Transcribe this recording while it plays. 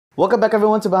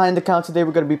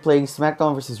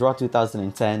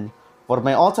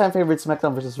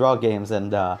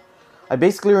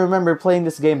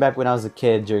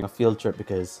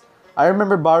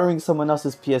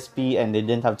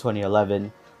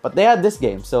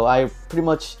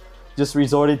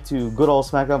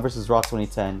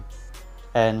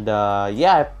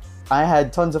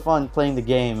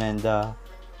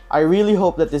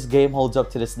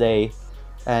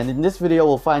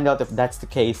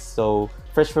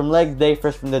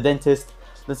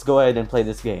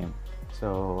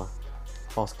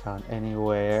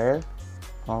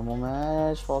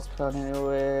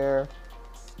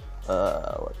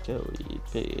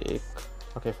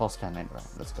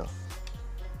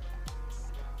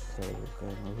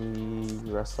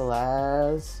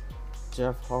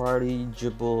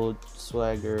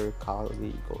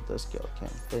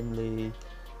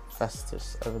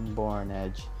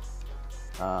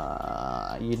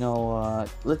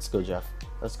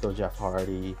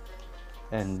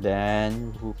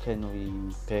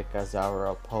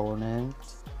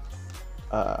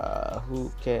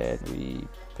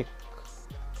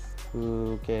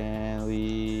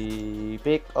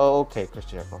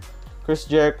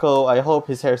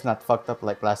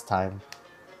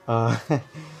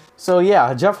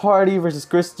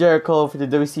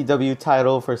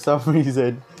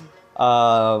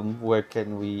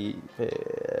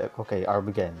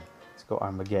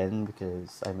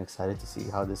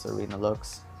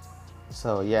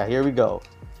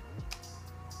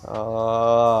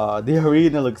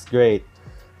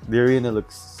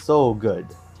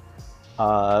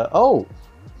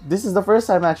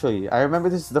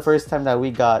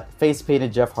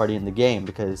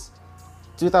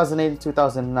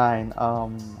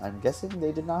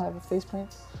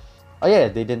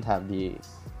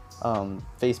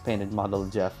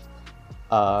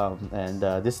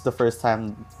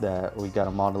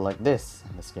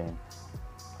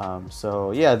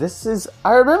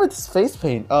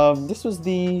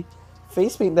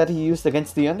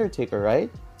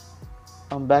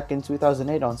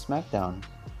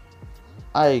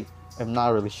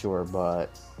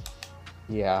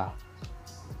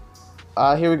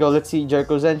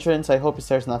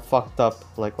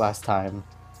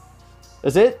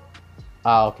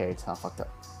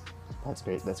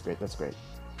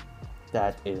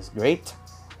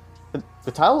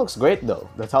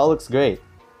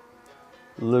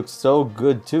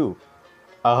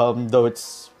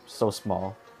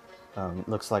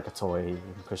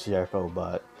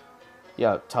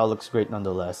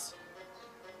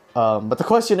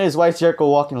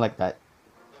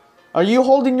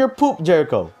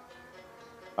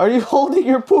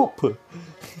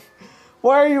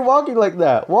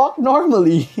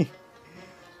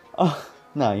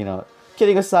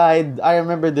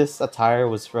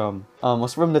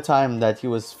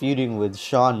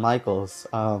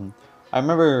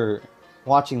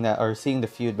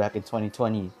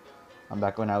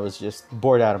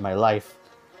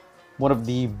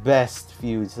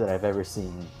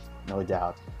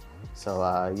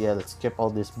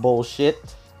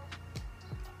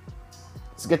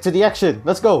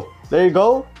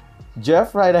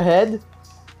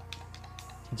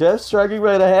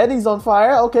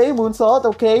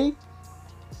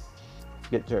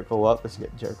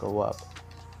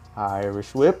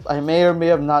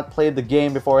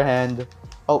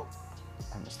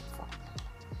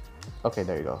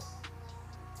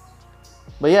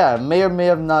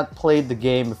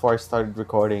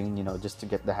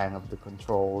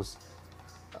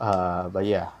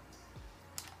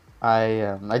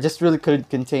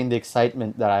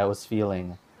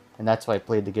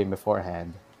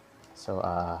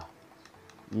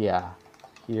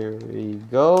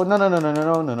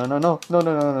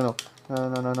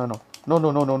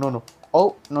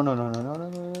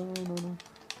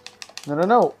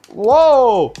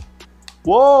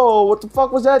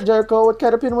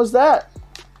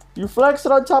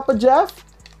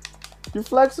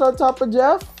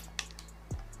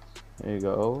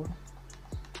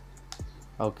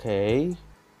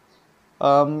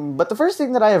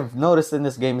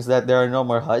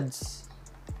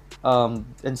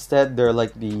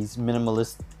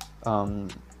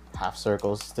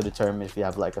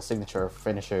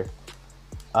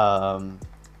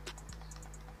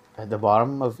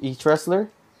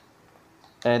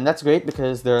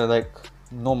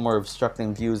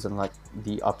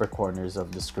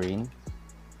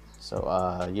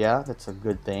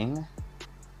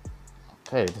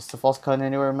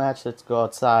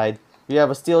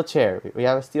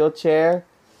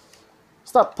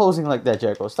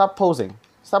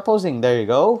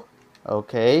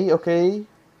Okay, okay.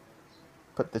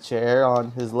 Put the chair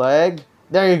on his leg.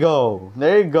 There you go.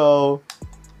 There you go.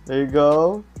 There you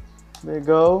go. There you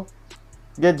go.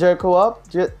 Get Jericho up.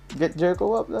 Get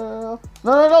Jericho up. No,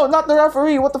 not the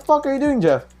referee. What the fuck are you doing,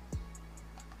 Jeff?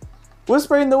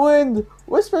 Whisper in the wind.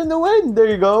 Whisper in the wind. There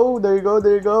you go. There you go.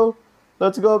 There you go.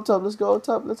 Let's go up top. Let's go up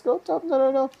top. Let's go up top.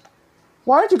 No.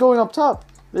 Why aren't you going up top?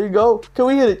 There you go. Can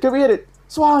we hit it? Can we hit it?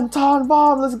 Swanton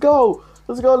bomb. Let's go.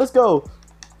 Let's go. Let's go.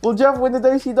 Will Jeff win the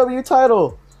WCW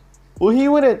title? Will he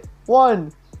win it?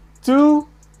 1, 2.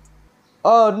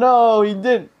 Oh no, he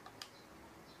didn't.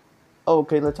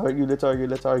 Okay, let's argue. Let's argue.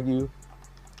 Let's argue.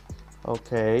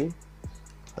 Okay.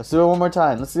 Let's do it one more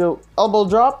time. Let's do elbow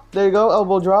drop. There you go.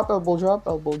 Elbow drop. Elbow drop.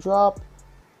 Elbow drop.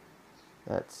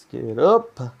 Let's get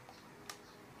up.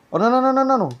 Oh no.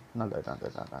 Not good.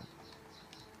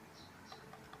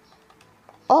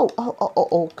 Oh,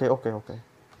 okay.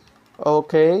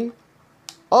 Okay.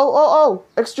 Oh,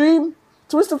 extreme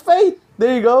twist of fate.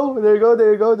 There you go. There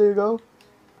you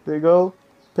go.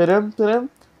 Pit him.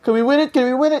 Can we win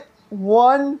it?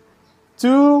 1,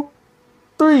 2,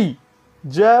 3.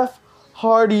 Jeff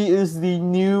Hardy is the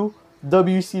new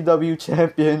WCW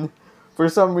champion. For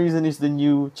some reason, he's the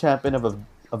new champion of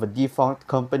a defunct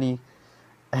company.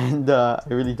 And I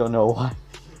really don't know why.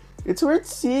 It's weird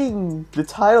seeing the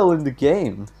title in the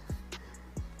game,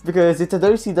 because it's a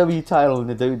WCW title in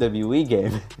the WWE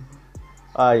game.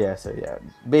 So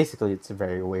basically it's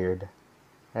very weird.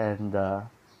 And ow,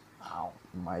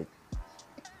 my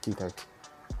teeth hurt.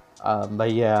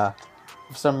 But yeah,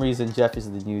 for some reason Jeff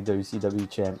is the new WCW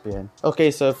champion.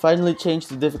 Okay, so I finally changed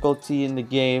the difficulty in the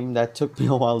game. That took me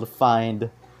a while to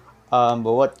find. But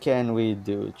what can we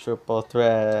do? Triple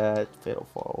threat, fatal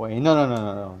 4-way.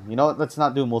 No. You know what? Let's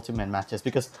not do multi-man matches,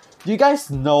 because do you guys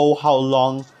know how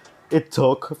long it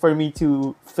took for me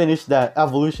to finish that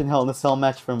Evolution Hell in a Cell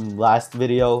match from last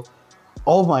video?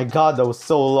 Oh my god, that was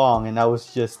so long, and I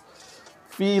was just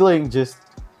feeling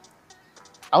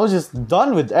I was just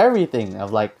done with everything. I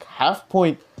was like half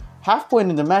point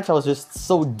in the match, I was just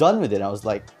so done with it. I was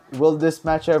like, will this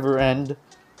match ever end?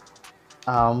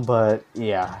 But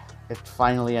yeah, it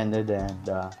finally ended, and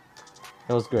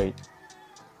it was great.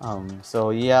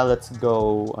 So yeah, let's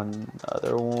go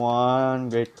another one.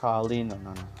 Great Khali, no.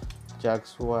 Jack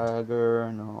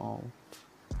Swagger, no.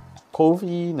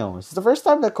 Kofi, no. It's the first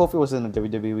time that Kofi was in a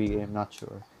WWE game, not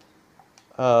sure.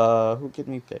 Who can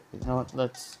we pick? You know what?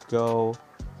 Let's go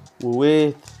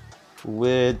with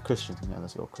Christian. Yeah,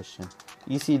 let's go Christian.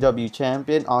 ECW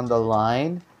champion on the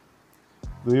line.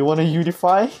 Do you want to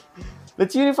unify?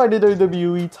 Let's unify the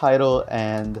WWE title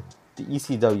and the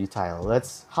ECW title.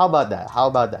 How about that?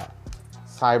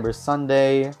 Cyber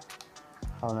Sunday.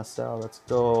 Hell in a Cell, let's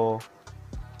go.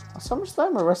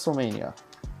 SummerSlam or WrestleMania?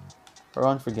 Or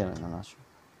Unforgiven, I'm not sure.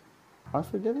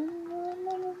 Unforgiven?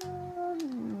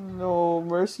 No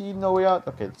Mercy, No Way Out?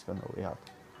 Okay, let's go No Way Out.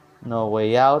 No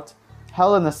Way Out.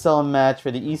 Hell in a Cell match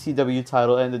for the ECW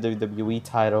title and the WWE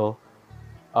title.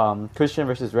 Christian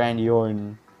versus Randy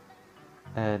Orton.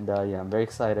 And yeah, I'm very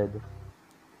excited.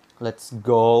 Let's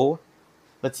go.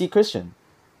 Let's see Christian.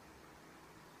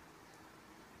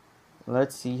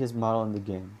 Let's see his model in the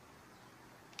game.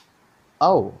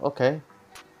 Oh, okay.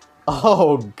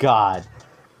 Oh god.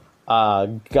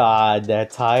 God,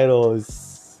 that title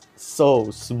is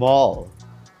so small.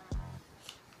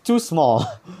 Too small.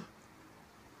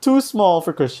 Too small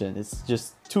for Christian. It's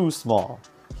just too small.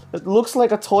 It looks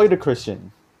like a toy to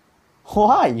Christian.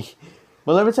 Why?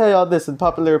 But let me tell you all this, in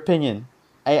popular opinion,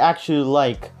 I actually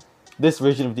like this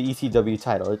version of the ECW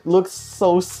title. It looks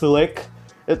so slick.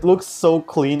 It looks so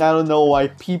clean. I don't know why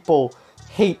people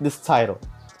hate this title.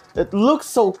 It looks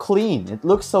so clean. It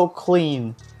looks so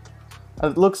clean.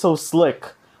 It looks so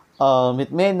slick.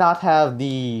 It may not have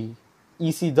the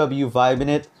ECW vibe in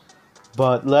it,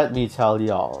 but let me tell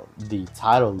y'all, the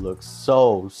title looks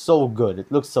so good.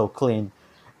 It looks so clean,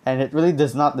 and it really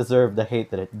does not deserve the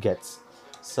hate that it gets.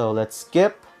 So let's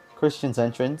skip Christian's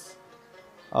entrance.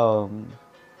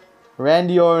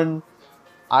 Randy Orton,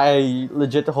 I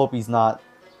legit hope he's not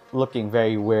looking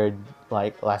very weird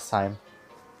like last time.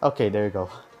 Okay, there you go.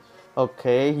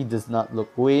 Okay, he does not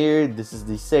look weird. This is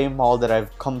the same Hall that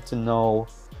I've come to know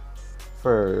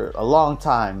for a long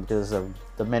time because of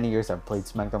the many years I've played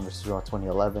SmackDown vs. Raw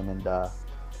 2011. And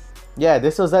yeah,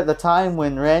 this was at the time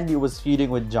when Randy was feuding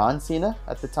with John Cena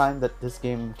at the time that this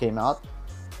game came out.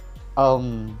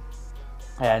 Yeah,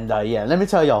 let me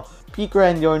tell y'all, peak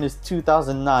Randy Orton is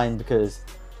 2009 because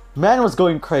man was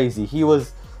going crazy. He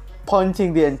was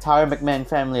punting the entire McMahon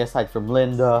family aside from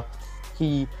Linda.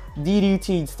 He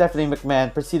DDT'd Stephanie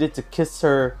McMahon, proceeded to kiss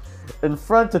her in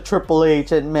front of Triple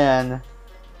H, and man,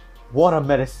 What a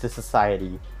menace to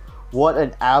society. What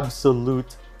an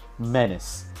absolute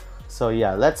menace. So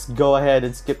yeah, let's go ahead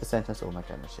and skip this entrance. Oh, my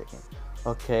camera's shaking.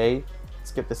 Okay,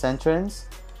 skip this entrance.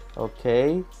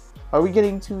 Okay. Are we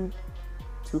getting two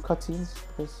cutscenes?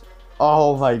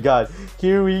 Oh my god.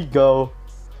 Here we go.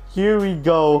 Here we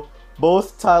go.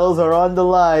 Both titles are on the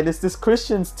line. Is this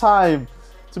Christian's time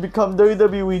to become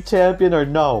WWE champion or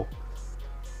no?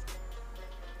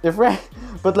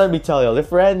 But let me tell you,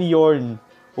 if Randy Orton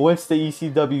wins the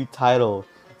ECW title,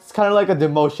 it's kind of like a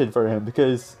demotion for him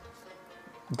because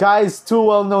guy's too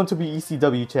well known to be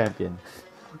ECW champion.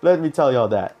 Let me tell y'all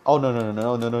that. Oh no.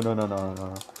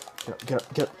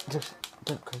 Get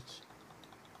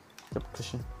up,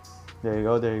 Christian. There you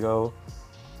go.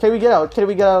 Can we get out? Can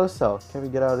we get out of the cell? Can we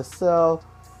get out of the cell?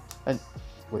 And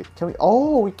wait, can we?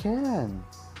 Oh, we can.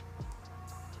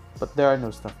 But there are no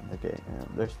stuff in the game.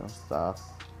 There's no stuff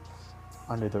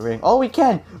under the ring. Oh, we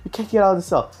can. We can't get out of the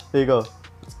cell. There you go.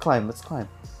 Let's climb.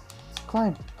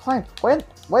 Climb.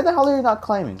 Why the hell are you not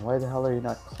climbing? Why the hell are you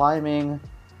not climbing?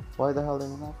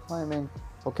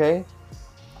 Okay.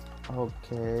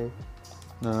 No.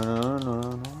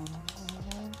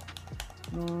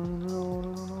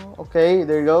 Okay,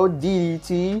 there you go.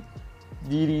 DDT,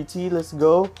 let's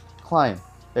go. Climb.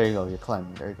 There you go, you're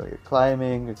climbing. There you go, you're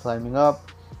climbing up.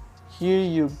 Here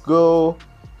you go.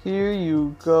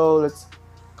 Let's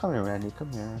come here, Randy.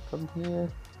 Come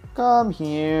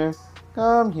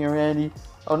here, Randy.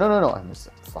 Oh no, I missed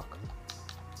it. Fuck.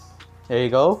 There you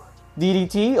go.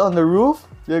 DDT on the roof.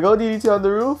 There you go, DDT on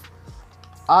the roof.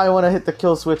 I want to hit the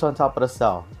kill switch on top of the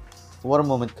cell. What a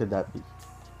moment could that be?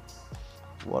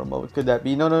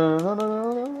 No.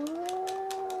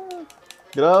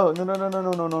 Get out.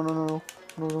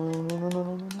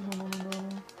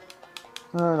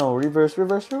 No. Reverse.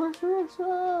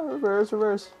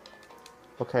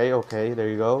 Okay. There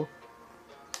you go.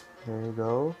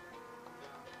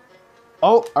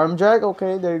 Oh, arm drag.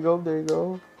 Okay, there you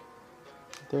go.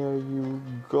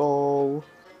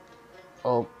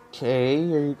 Okay,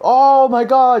 here you go. Oh my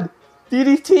god!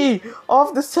 DDT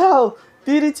off the cell!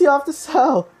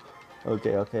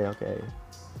 Okay. Let's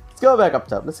go back up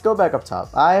top.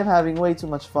 I am having way too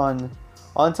much fun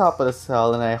on top of the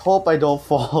cell, and I hope I don't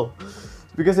fall.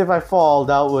 Because if I fall,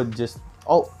 that would just...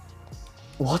 Oh!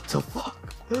 What the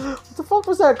fuck? What the fuck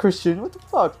was that, Christian? What the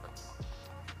fuck?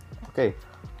 Okay.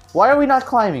 Why are we not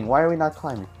climbing? I want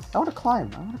to climb.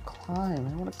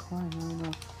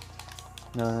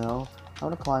 No. I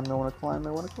want to climb.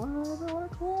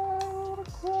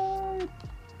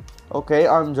 Okay,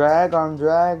 arm drag.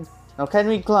 Now can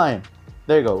we climb?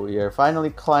 There you go. We are finally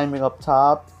climbing up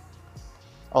top.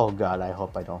 Oh god, I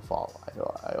hope I don't fall. I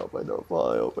hope I don't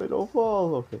fall.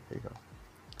 Okay, there you go.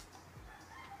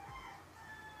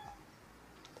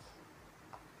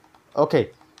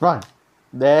 Okay, run.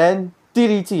 Then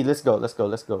DDT. Let's go.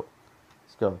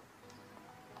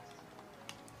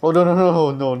 Oh no!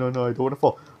 I don't want to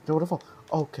fall.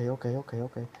 Okay.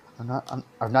 I'm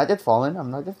not yet fallen. No. I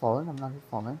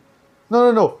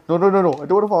don't want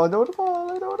to fall.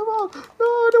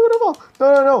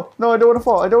 No, I don't want to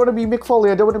fall. I don't want to be Mick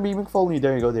Foley.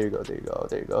 There you go.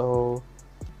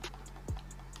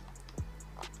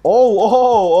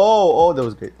 Oh, that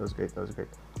was great.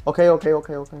 Okay.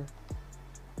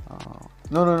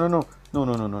 No.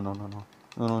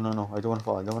 I don't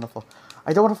want to fall.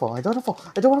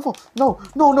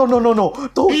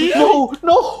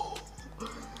 No.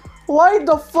 Why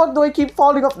the fuck do I keep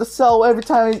falling off the cell every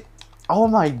time Oh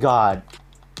my god.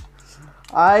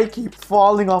 I keep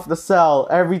falling off the cell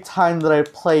every time that I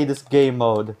play this game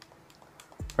mode.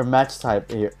 Or match type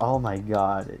here. Oh my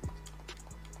god.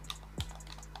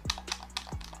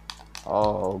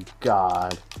 Oh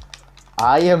god.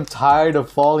 I am tired of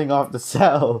falling off the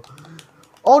cell.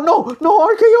 Oh no! No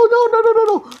RKO!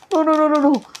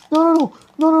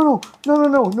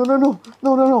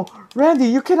 No! Randy,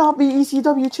 you cannot be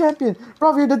ECW champion.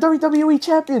 Bro, you're the WWE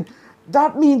champion.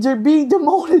 That means you're being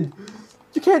demoted.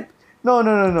 You can't. No.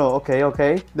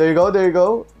 Okay. There you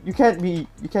go. You can't be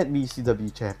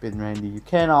ECW champion, Randy. You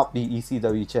cannot be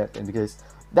ECW champion because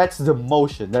that's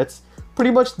demotion. That's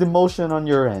pretty much demotion on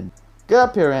your end. Get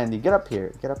up here, Randy. Get up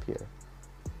here.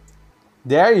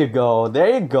 There you go.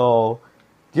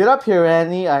 Get up here,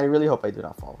 Randy. I really hope I do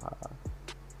not fall.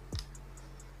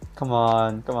 Come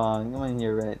on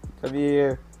here, Randy. Come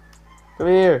here.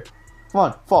 Come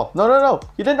on, fall. No.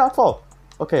 You did not fall.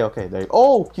 Okay, there you go.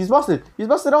 Oh, he's busted. He's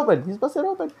busted open.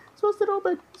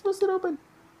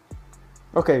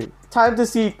 Okay, time to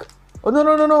seek. Oh, no.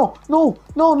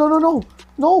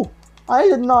 I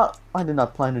did not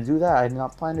plan to do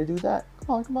that.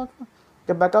 Come on.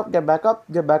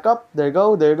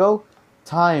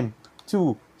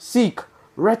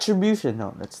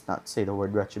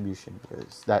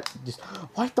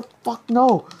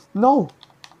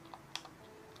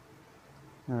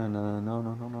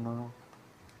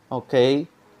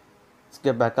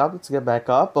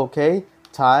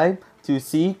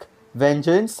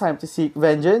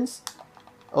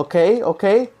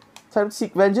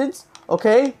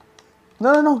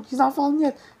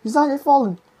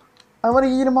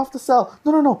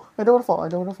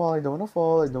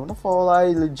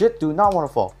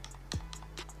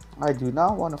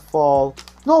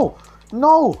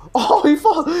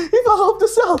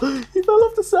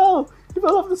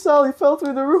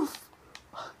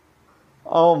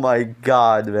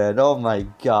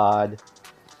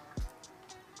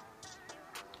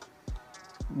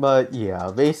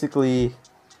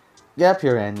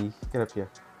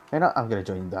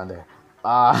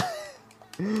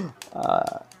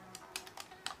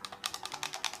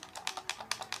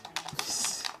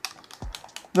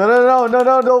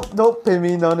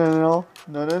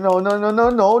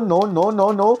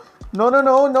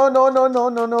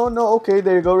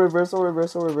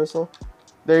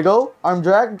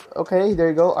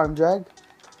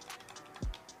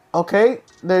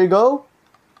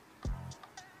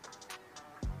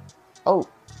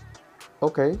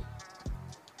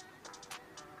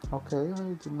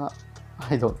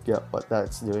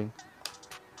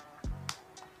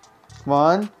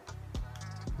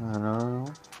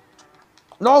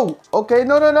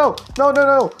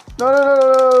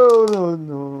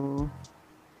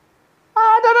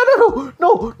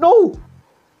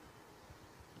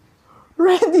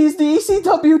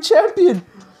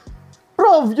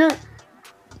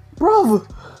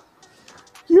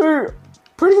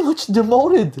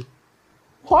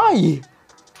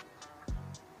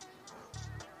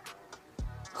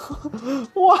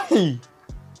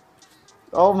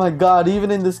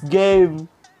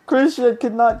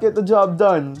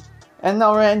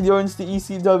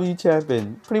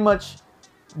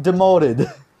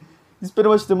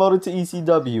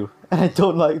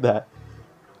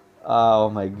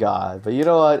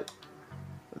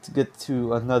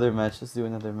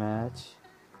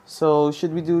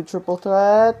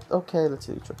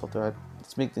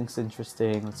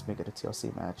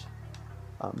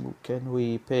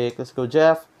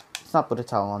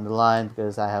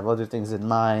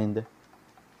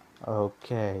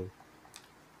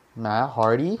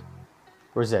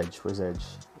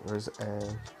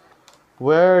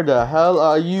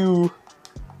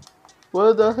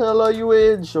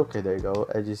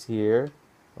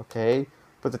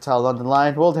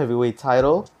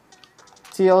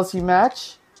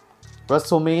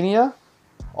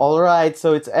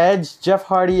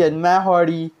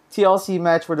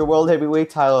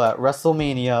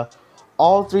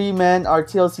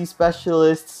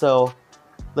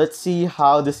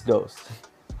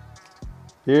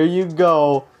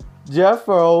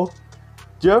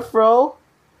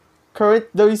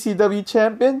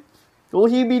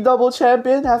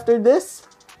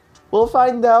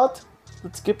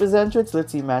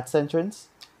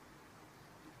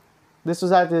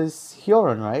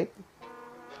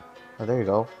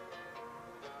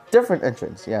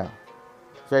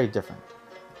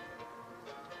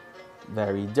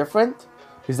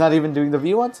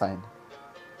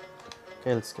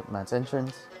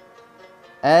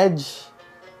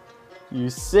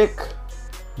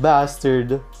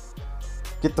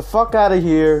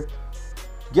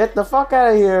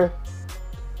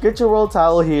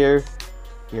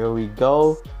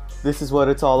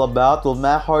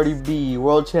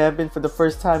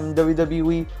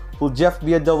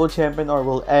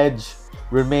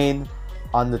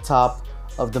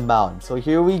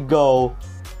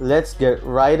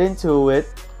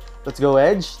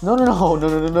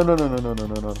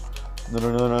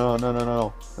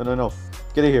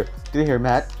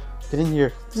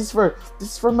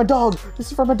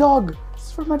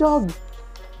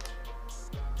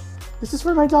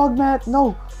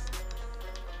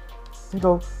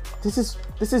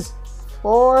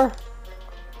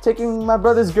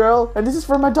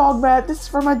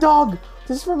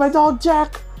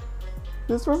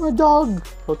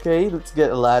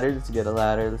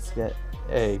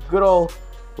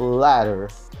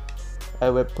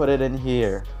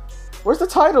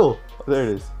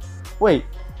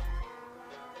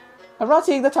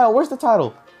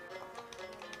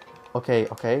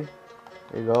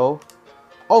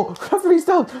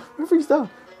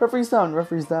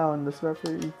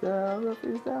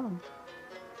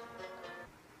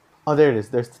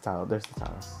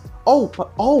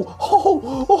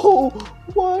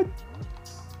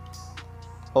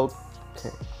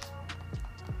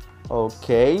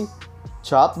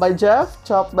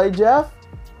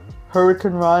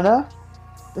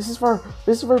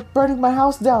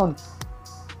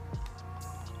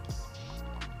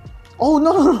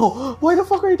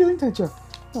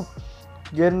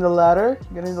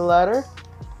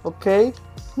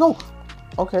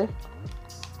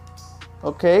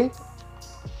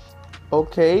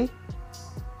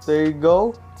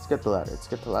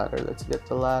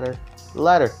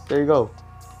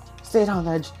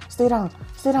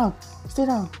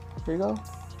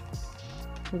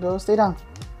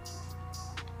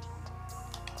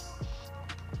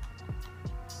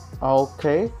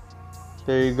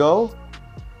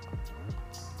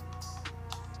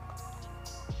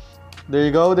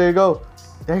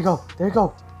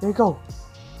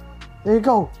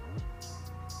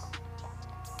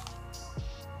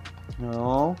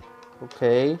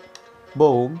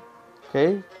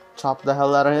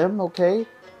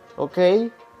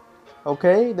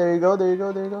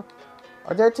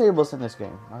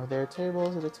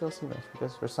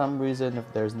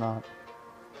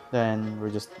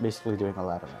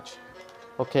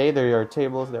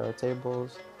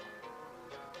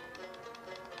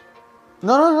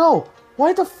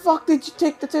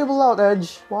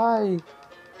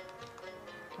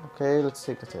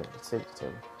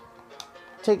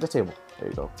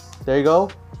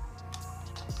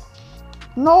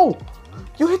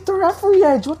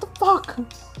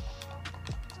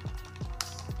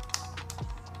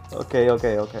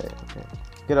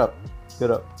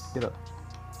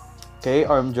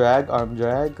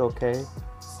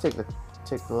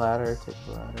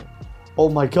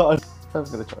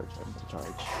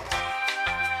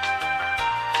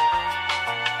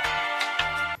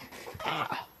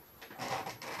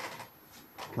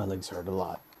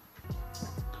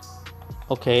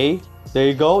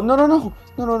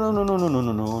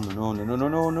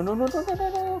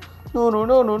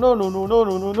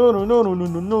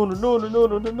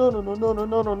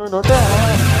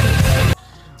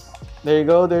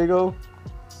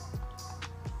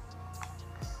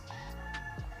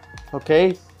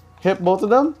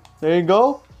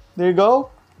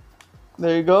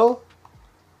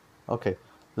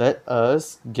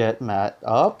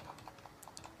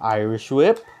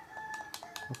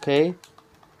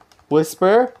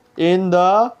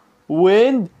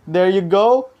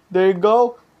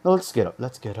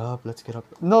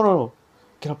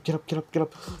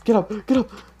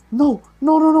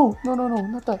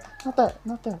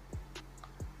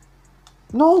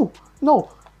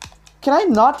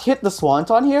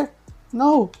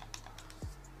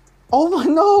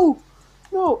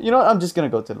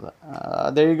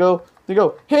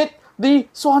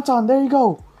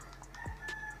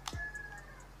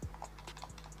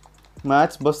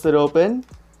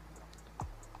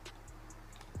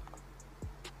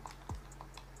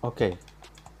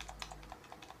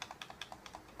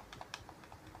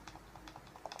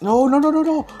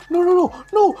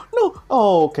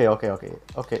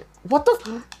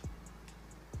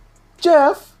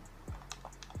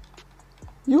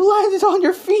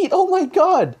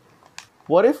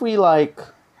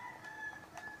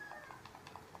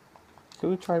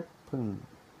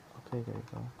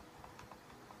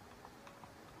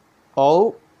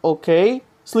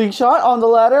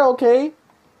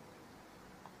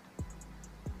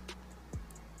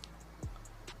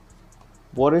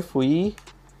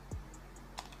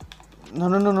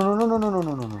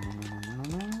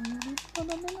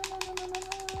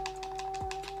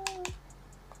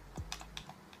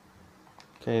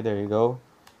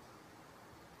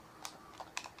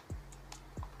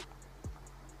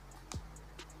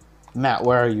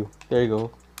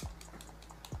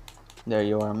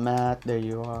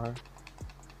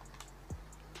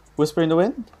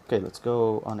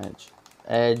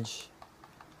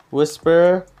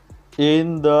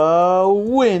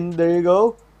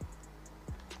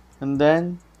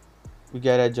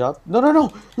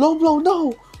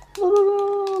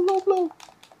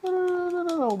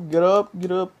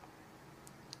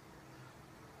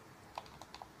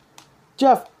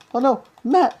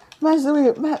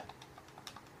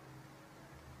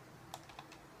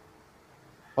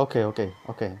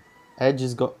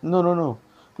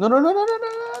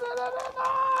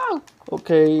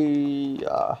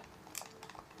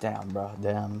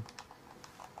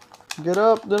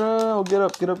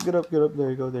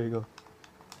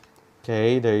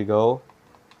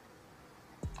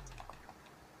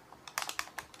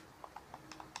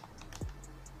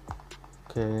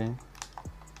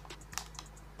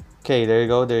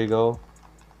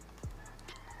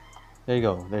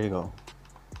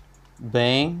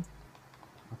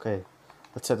 Okay,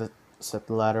 let's set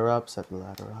the ladder up. Set the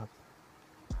ladder up.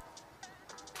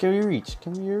 Can we reach?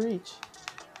 Can we reach?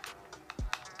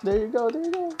 There you go. There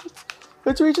you go.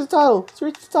 Let's reach the title. Let's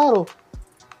reach the title.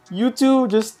 You two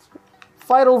just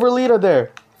fight over Lita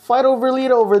there. Fight over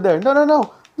Lita over there. No, no,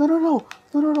 no. No, no, no.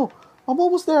 No, no, no. I'm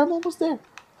almost there. I'm almost there.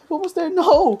 I'm almost there.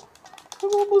 No. I'm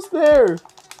almost there.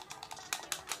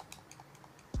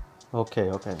 Okay,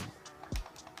 okay.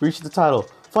 Reach the title.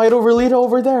 Fight over Lita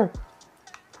over there.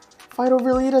 Fight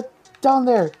over Lita down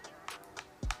there.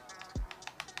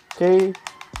 Okay.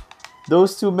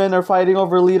 Those two men are fighting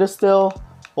over Lita still.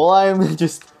 While I am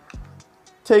just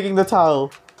taking the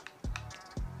title.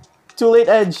 Too late,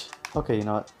 Edge. Okay, you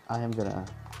know what? I'm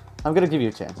gonna give you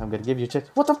a chance. I'm gonna give you a chance.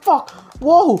 What the fuck?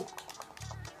 Whoa!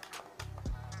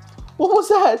 What was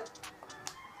that?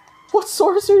 What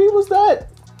sorcery was that?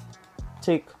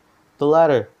 Take the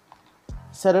ladder.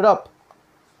 Set it up.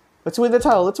 Let's win the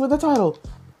title. Let's win the title.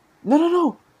 No, no,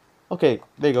 no. Okay,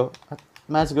 there you go.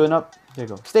 Man's going up. There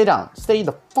you go. Stay down. Stay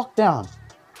the fuck down.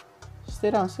 Stay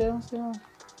down. Stay down. Stay down.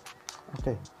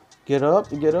 Okay. Get up.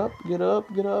 Get up. Get up.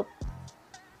 Get up.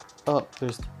 Oh,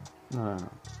 there's... No, no, no.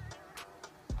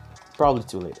 Probably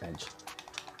too late, Edge.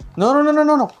 No, no, no, no,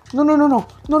 no, no. No, no, no, no.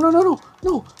 No, no, no, no.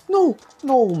 No, no.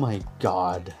 No, oh my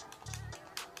God.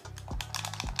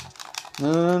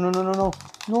 No, no, no, no, no, no.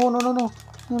 No, no, no, no.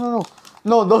 No, no, no.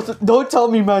 No, don't tell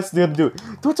me Matt's gonna do it.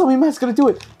 Don't tell me Matt's gonna do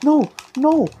it. No,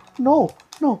 no, no,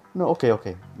 no, no. Okay,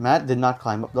 okay. Matt did not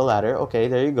climb up the ladder. Okay,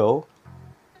 there you go.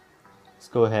 Let's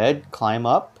go ahead. Climb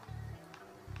up.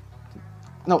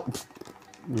 No.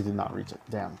 We did not reach it.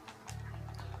 Damn.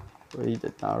 We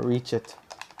did not reach it.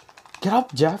 Get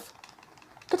up, Jeff.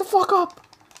 Get the fuck up.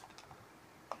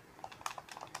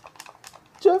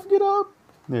 Jeff, get up.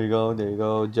 There you go. There you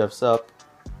go. Jeff's up.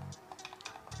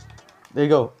 There you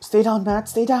go. Stay down, Matt.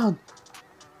 Stay down.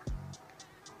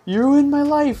 You ruined my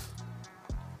life.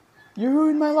 You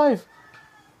ruined my life.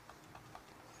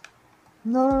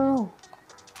 No, no,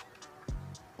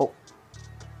 no.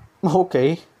 Oh.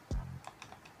 Okay.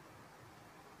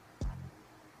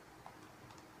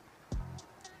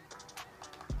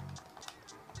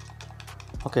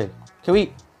 Okay. Can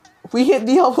we hit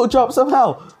the elbow drop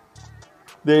somehow?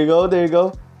 There you go. There you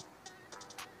go.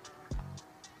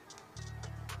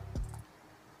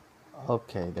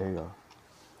 Okay, there you go.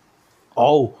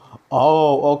 Oh,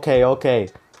 oh, okay, okay.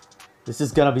 This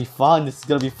is gonna be fun. This is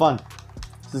gonna be fun.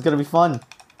 This is gonna be fun.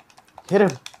 Hit him,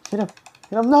 hit him,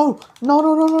 hit him. No, no,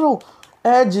 no, no, no, no.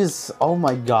 Edge is, oh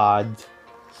my God.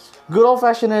 Good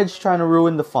old-fashioned Edge trying to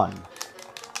ruin the fun.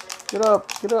 Get up,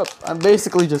 get up. I'm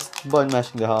basically just button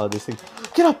mashing the hell out of this thing.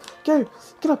 Get up, get up,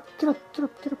 get up, get up, get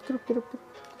up, get up, get up, get up,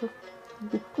 get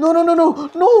up. No, no, no, no,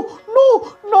 no,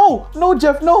 no, no, no,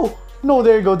 Jeff, no. No,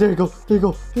 there you go, there you go, there you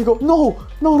go, there you go. No,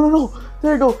 no, no, no.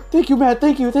 There you go. Thank you, Matt.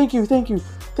 Thank you, thank you, thank you,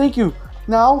 thank you.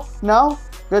 Now,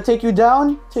 gonna take you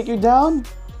down, take you down,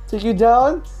 take you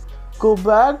down. Go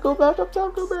back up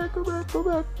top, go back, go back, go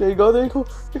back. There you go, there you go,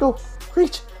 there you go.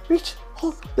 Reach, reach.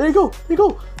 Oh, there you go, there you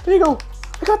go, there you go.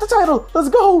 I got the title. Let's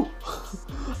go.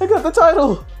 I got the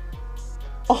title.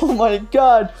 Oh my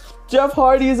God. Jeff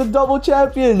Hardy is a double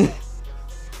champion.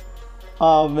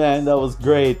 Oh man, that was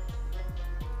great.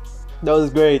 That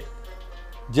was great.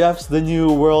 Jeff's the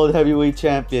new world heavyweight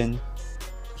champion.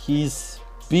 He's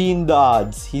beaten the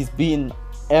odds. He's beaten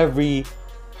every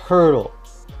hurdle.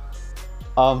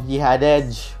 He had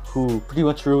Edge, who pretty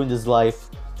much ruined his life,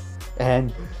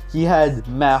 and he had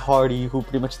Matt Hardy, who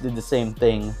pretty much did the same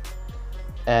thing.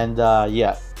 And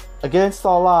yeah, against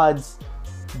all odds,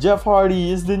 Jeff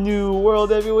Hardy is the new world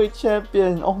heavyweight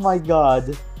champion. Oh my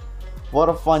God. What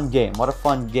a fun game. What a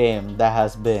fun game that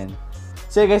has been.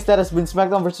 So yeah guys, that has been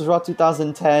SmackDown vs. Raw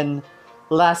 2010.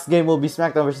 Last game will be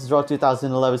SmackDown vs. Raw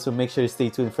 2011, so make sure to stay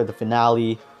tuned for the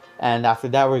finale. And after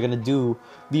that, we're going to do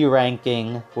the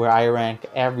ranking, where I rank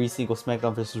every single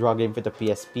SmackDown vs. Raw game for the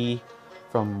PSP,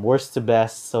 from worst to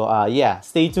best. So yeah,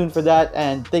 stay tuned for that,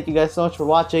 and thank you guys so much for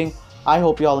watching. I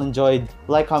hope you all enjoyed.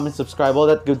 Like, comment, subscribe, all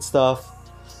that good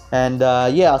stuff. And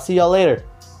yeah, I'll see y'all later.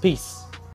 Peace.